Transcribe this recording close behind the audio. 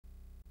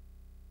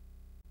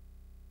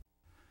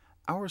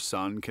Our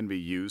sun can be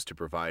used to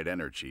provide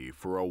energy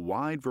for a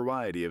wide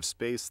variety of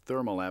space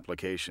thermal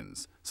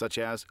applications, such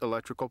as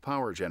electrical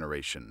power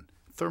generation,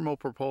 thermal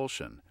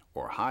propulsion,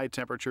 or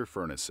high-temperature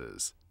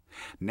furnaces.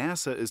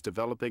 NASA is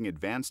developing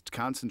advanced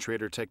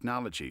concentrator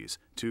technologies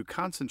to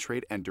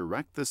concentrate and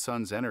direct the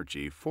sun's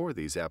energy for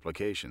these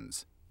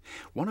applications.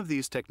 One of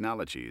these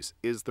technologies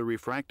is the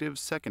refractive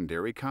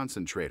secondary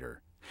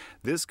concentrator.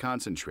 This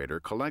concentrator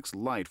collects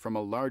light from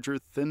a larger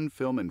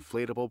thin-film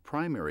inflatable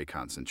primary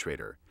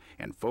concentrator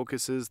and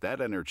focuses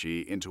that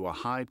energy into a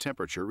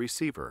high-temperature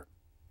receiver.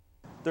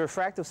 The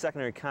refractive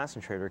secondary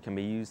concentrator can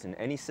be used in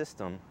any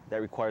system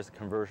that requires the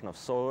conversion of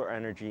solar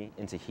energy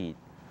into heat.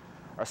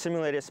 Our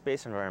simulated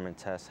space environment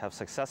tests have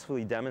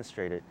successfully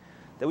demonstrated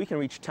that we can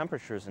reach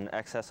temperatures in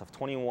excess of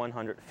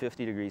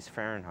 2150 degrees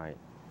Fahrenheit.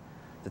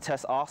 The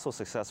tests also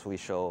successfully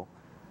show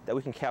that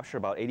we can capture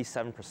about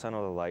 87% of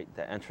the light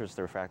that enters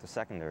the refractive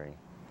secondary.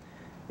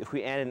 If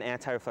we add an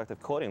anti-reflective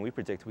coating, we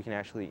predict we can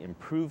actually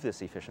improve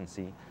this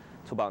efficiency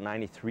to about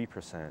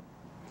 93%.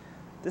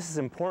 This is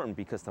important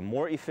because the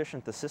more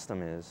efficient the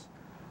system is,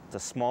 the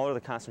smaller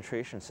the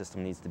concentration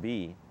system needs to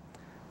be.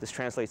 This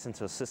translates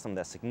into a system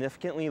that's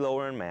significantly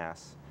lower in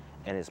mass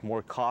and is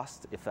more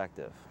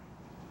cost-effective.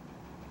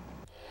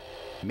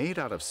 Made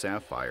out of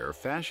sapphire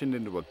fashioned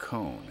into a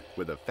cone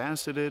with a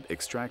faceted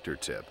extractor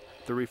tip,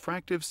 the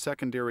refractive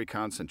secondary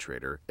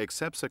concentrator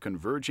accepts a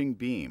converging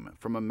beam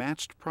from a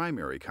matched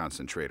primary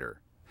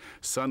concentrator.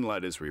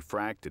 Sunlight is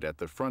refracted at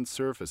the front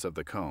surface of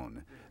the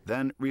cone,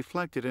 then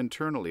reflected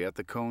internally at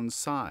the cone's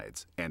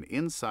sides and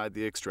inside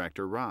the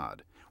extractor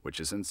rod, which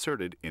is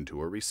inserted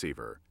into a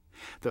receiver.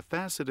 The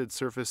faceted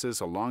surfaces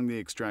along the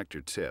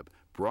extractor tip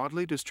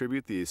broadly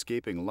distribute the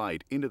escaping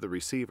light into the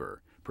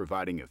receiver,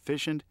 providing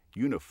efficient,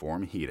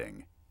 uniform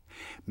heating.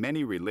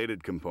 Many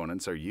related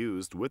components are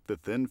used with the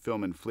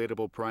thin-film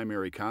inflatable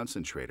primary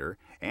concentrator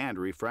and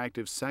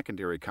refractive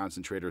secondary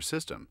concentrator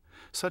system,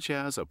 such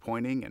as a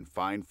pointing and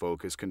fine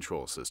focus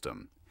control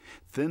system,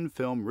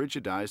 thin-film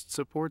rigidized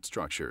support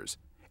structures,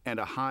 and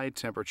a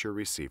high-temperature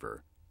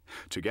receiver.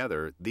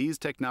 Together, these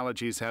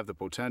technologies have the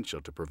potential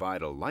to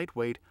provide a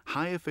lightweight,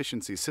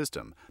 high-efficiency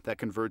system that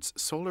converts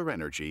solar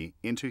energy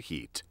into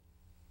heat.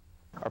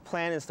 Our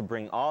plan is to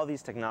bring all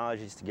these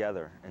technologies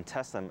together and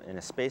test them in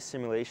a space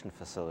simulation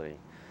facility.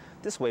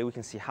 This way we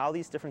can see how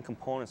these different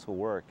components will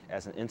work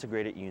as an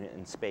integrated unit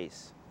in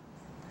space.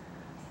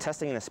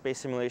 Testing in a space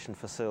simulation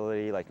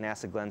facility like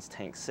NASA Glenn's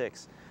Tank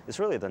 6 is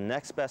really the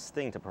next best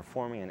thing to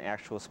performing an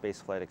actual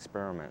spaceflight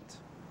experiment.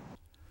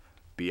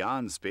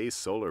 Beyond space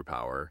solar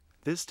power,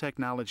 this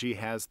technology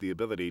has the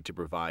ability to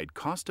provide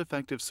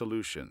cost-effective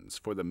solutions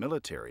for the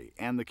military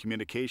and the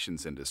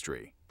communications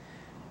industry.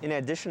 In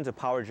addition to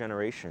power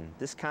generation,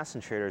 this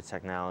concentrator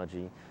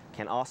technology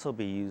can also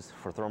be used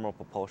for thermal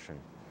propulsion.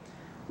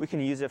 We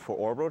can use it for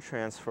orbital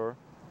transfer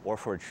or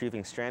for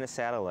retrieving stranded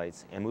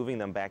satellites and moving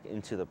them back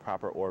into the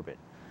proper orbit,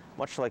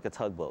 much like a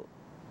tugboat.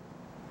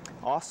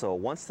 Also,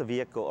 once the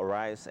vehicle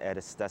arrives at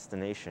its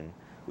destination,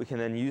 we can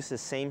then use the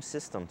same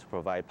system to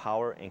provide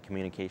power and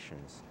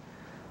communications.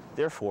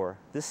 Therefore,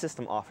 this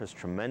system offers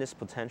tremendous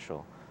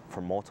potential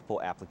for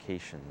multiple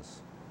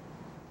applications.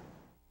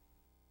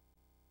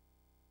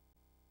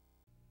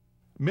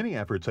 Many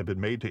efforts have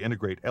been made to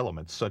integrate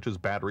elements such as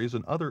batteries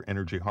and other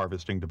energy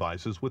harvesting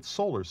devices with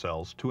solar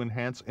cells to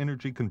enhance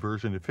energy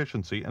conversion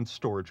efficiency and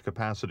storage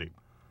capacity.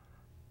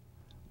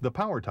 The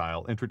Power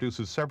Tile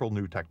introduces several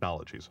new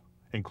technologies,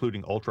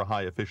 including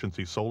ultra-high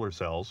efficiency solar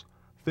cells,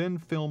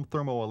 thin-film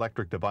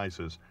thermoelectric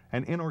devices,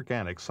 and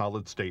inorganic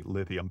solid-state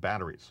lithium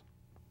batteries.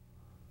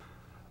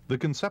 The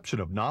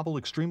conception of novel,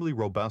 extremely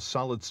robust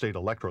solid-state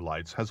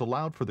electrolytes has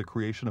allowed for the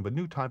creation of a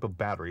new type of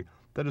battery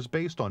that is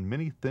based on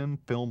many thin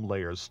film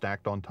layers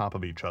stacked on top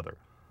of each other.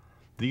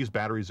 These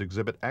batteries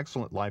exhibit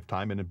excellent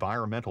lifetime and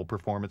environmental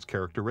performance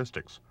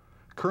characteristics.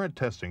 Current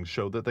testings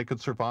show that they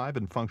could survive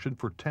and function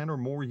for 10 or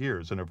more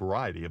years in a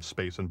variety of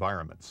space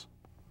environments.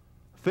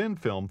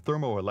 Thin-film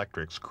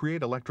thermoelectrics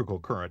create electrical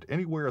current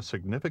anywhere a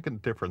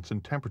significant difference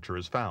in temperature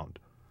is found.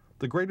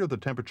 The greater the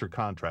temperature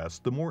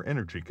contrast, the more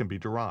energy can be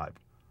derived.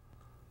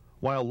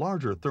 While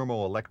larger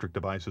thermoelectric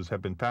devices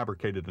have been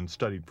fabricated and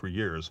studied for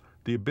years,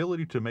 the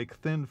ability to make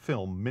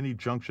thin-film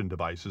mini-junction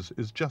devices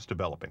is just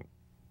developing.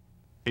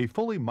 A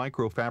fully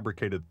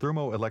microfabricated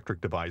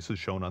thermoelectric device is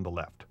shown on the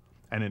left,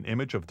 and an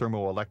image of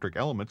thermoelectric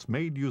elements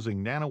made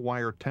using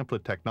nanowire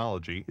template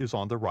technology is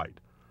on the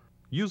right.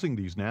 Using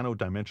these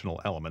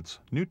nano-dimensional elements,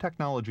 new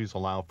technologies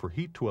allow for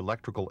heat to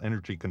electrical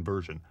energy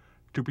conversion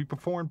to be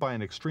performed by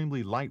an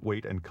extremely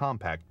lightweight and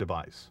compact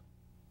device.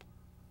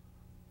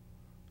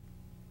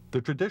 The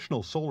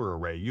traditional solar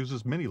array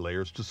uses many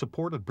layers to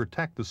support and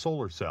protect the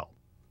solar cell.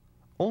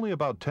 Only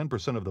about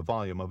 10% of the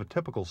volume of a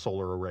typical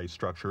solar array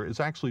structure is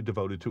actually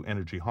devoted to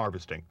energy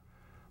harvesting.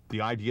 The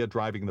idea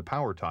driving the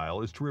Power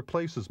Tile is to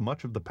replace as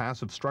much of the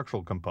passive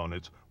structural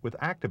components with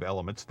active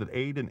elements that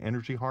aid in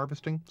energy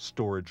harvesting,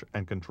 storage,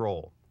 and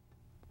control.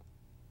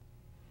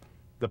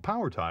 The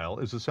Power Tile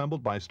is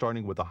assembled by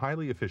starting with a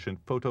highly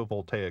efficient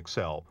photovoltaic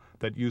cell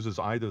that uses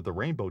either the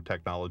rainbow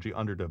technology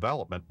under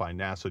development by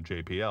NASA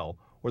JPL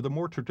or the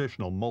more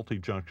traditional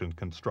multi-junction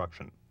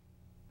construction.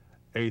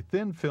 A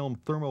thin-film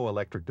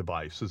thermoelectric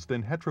device is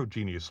then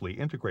heterogeneously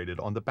integrated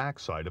on the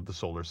backside of the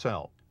solar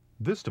cell.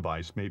 This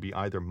device may be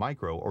either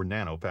micro or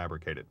nano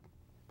fabricated.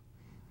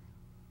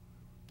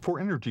 For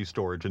energy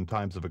storage in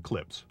times of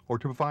eclipse, or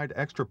to provide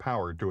extra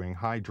power during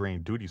high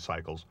drain duty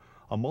cycles,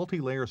 a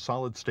multi-layer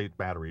solid-state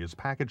battery is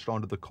packaged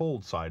onto the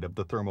cold side of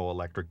the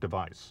thermoelectric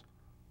device.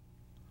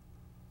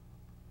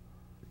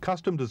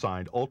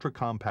 Custom-designed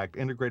ultra-compact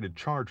integrated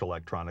charge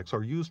electronics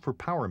are used for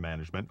power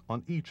management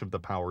on each of the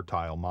power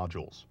tile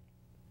modules.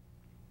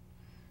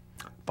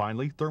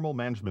 Finally, thermal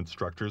management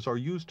structures are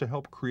used to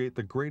help create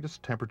the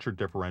greatest temperature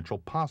differential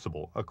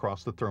possible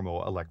across the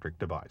thermoelectric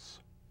device.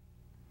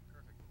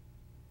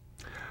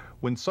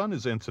 When sun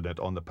is incident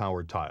on the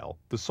powered tile,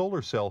 the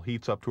solar cell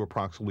heats up to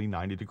approximately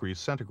 90 degrees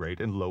centigrade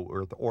in low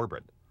Earth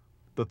orbit.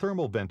 The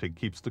thermal venting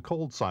keeps the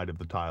cold side of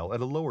the tile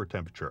at a lower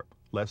temperature,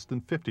 less than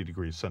 50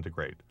 degrees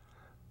centigrade,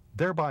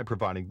 thereby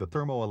providing the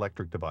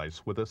thermoelectric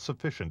device with a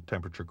sufficient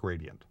temperature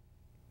gradient.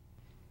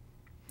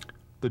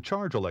 The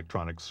charge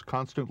electronics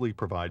constantly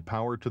provide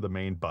power to the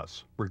main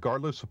bus,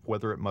 regardless of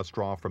whether it must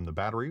draw from the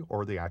battery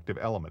or the active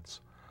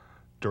elements.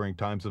 During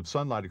times of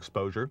sunlight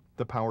exposure,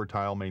 the power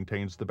tile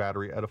maintains the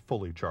battery at a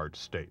fully charged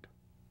state.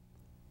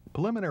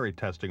 Preliminary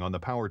testing on the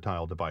power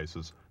tile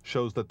devices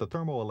shows that the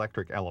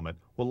thermoelectric element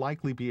will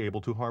likely be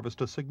able to harvest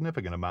a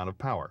significant amount of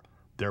power,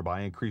 thereby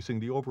increasing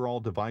the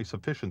overall device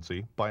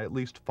efficiency by at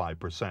least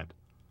 5%.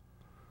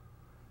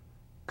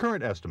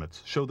 Current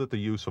estimates show that the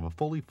use of a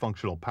fully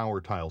functional power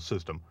tile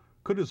system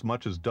could as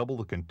much as double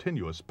the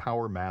continuous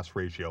power-mass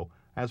ratio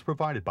as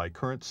provided by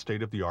current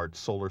state-of-the-art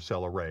solar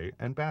cell array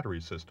and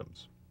battery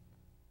systems.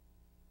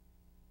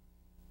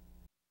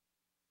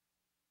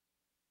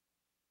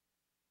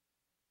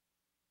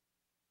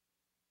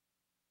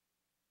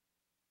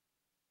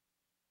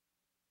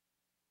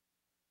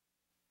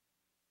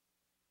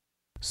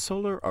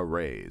 Solar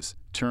arrays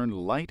turn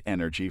light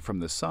energy from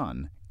the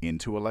sun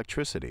into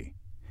electricity.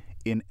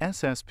 In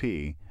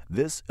SSP,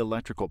 this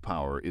electrical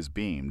power is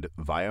beamed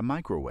via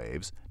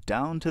microwaves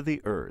down to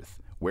the Earth,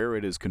 where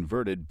it is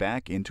converted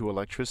back into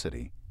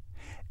electricity.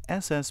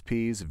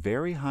 SSP's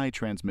very high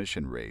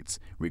transmission rates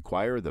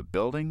require the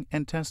building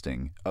and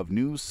testing of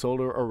new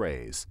solar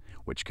arrays,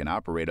 which can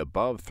operate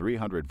above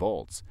 300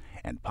 volts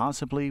and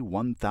possibly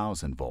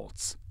 1,000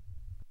 volts.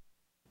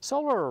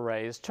 Solar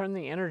arrays turn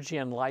the energy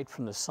and light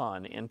from the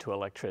sun into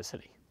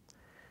electricity.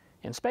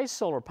 In space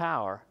solar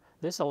power,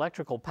 this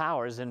electrical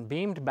power is then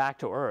beamed back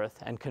to Earth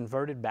and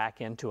converted back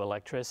into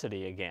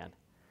electricity again.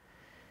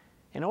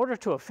 In order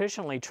to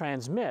efficiently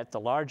transmit the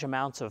large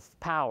amounts of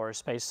power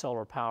space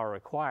solar power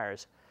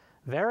requires,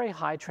 very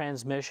high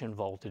transmission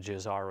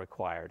voltages are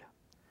required.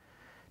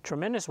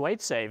 Tremendous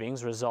weight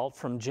savings result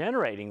from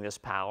generating this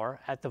power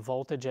at the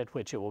voltage at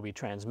which it will be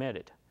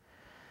transmitted.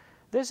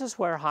 This is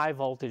where high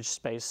voltage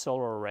space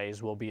solar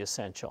arrays will be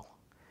essential.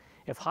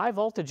 If high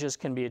voltages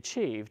can be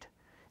achieved,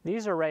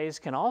 these arrays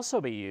can also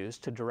be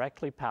used to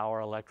directly power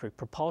electric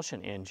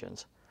propulsion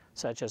engines,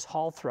 such as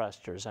Hall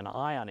thrusters and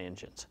ion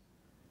engines.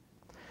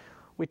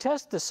 We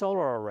test the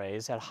solar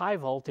arrays at high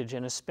voltage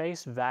in a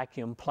space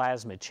vacuum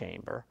plasma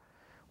chamber,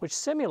 which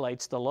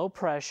simulates the low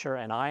pressure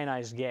and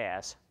ionized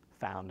gas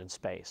found in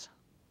space.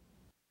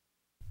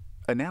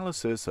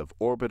 Analysis of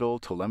orbital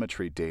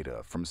telemetry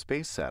data from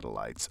space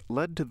satellites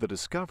led to the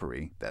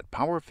discovery that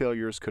power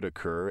failures could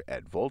occur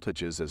at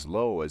voltages as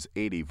low as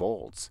 80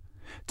 volts.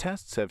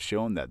 Tests have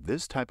shown that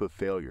this type of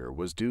failure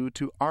was due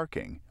to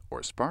arcing,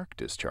 or spark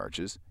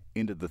discharges,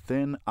 into the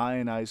thin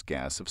ionized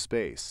gas of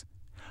space.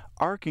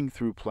 Arcing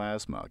through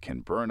plasma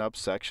can burn up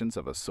sections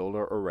of a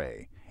solar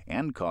array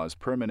and cause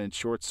permanent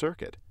short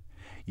circuit.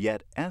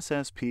 Yet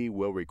SSP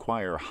will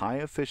require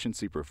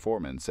high-efficiency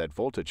performance at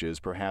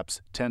voltages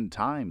perhaps 10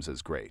 times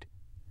as great.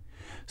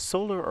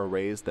 Solar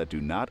arrays that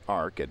do not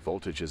arc at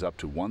voltages up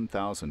to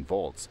 1,000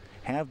 volts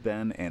have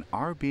been and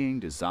are being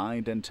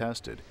designed and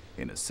tested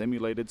in a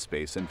simulated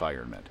space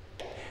environment.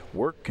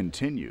 Work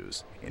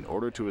continues in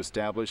order to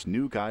establish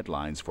new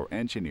guidelines for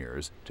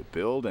engineers to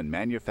build and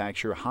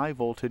manufacture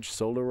high-voltage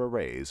solar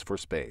arrays for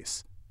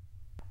space.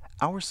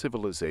 Our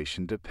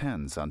civilization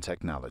depends on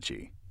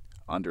technology.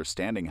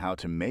 Understanding how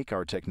to make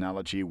our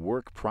technology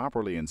work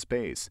properly in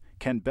space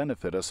can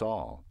benefit us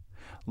all.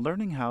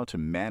 Learning how to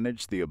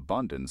manage the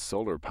abundant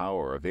solar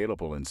power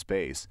available in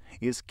space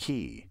is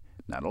key,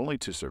 not only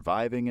to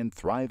surviving and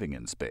thriving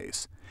in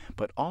space,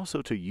 but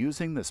also to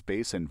using the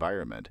space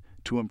environment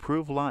to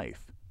improve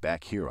life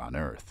back here on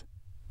Earth.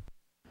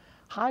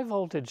 High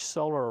voltage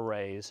solar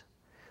arrays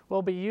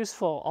will be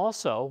useful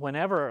also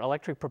whenever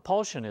electric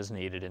propulsion is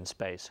needed in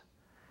space.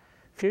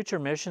 Future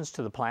missions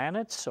to the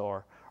planets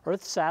or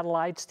Earth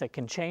satellites that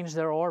can change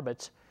their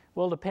orbits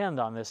will depend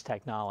on this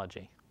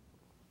technology.